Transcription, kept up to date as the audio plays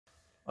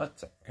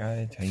What's up,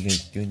 guys? How you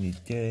guys doing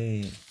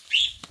today?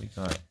 We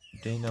got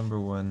day number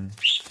 1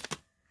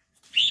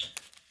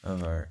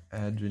 of our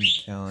Advent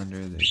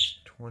calendar. There's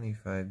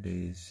 25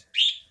 days.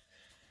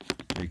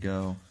 Here we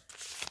go.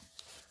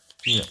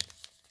 Yeah,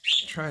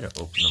 try to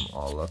open them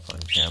all up on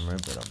camera,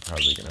 but I'm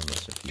probably gonna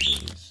miss a few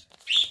days.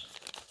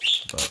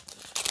 But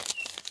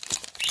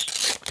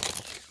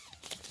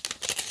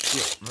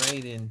get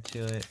right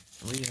into it.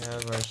 We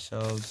have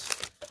ourselves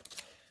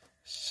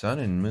Sun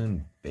and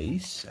Moon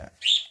base set.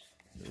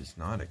 Was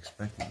not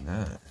expecting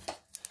that.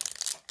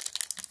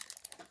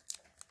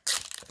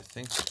 I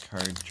think the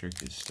card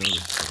trick is still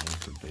the same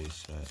for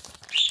base set.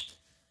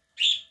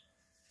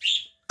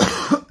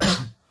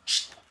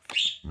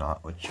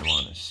 Not what you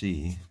want to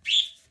see.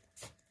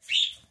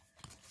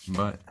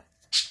 But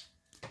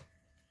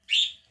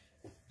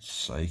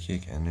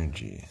psychic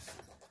energy.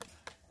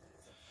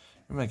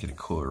 We might get a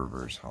cool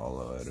reverse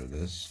holo out of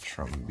this.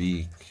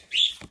 Trumbeak,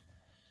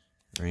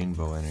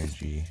 Rainbow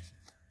Energy,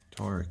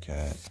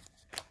 Torracat,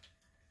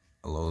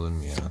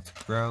 Alolan Meowth,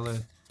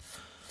 Growlithe,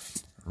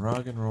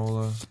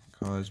 Roggenrola,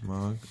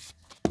 Cosmog,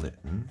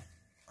 Litten,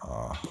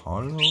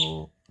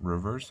 Holo,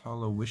 Reverse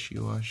Holo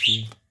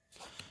Wishy-Washy,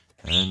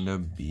 and a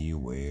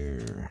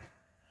Beware.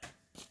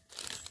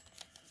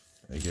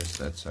 I guess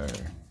that's our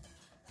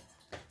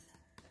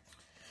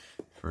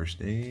first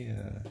day.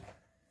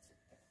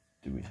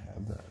 Do we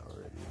have that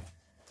already?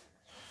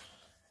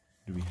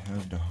 Do we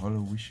have the Holo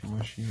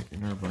Wishy-Washy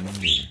in our binder?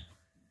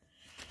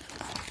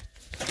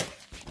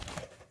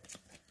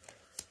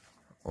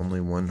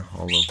 Only one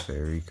Holo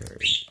Fairy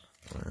card.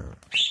 Wow.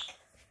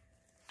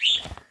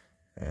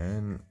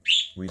 And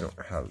we don't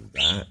have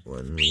that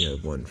one. We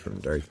have one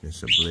from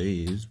Darkness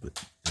Ablaze, but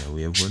now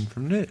we have one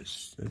from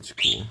this. That's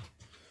cool.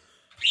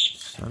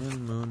 Sun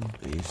and Moon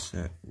base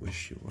set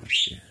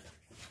Wishy-Washy.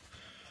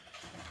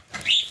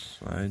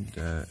 Slide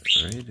that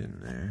right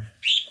in there.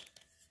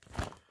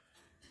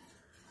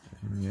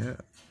 And yeah.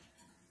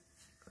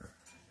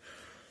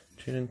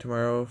 Tune in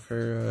tomorrow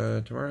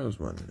for tomorrow's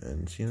one,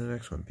 and see you in the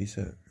next one. Peace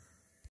out.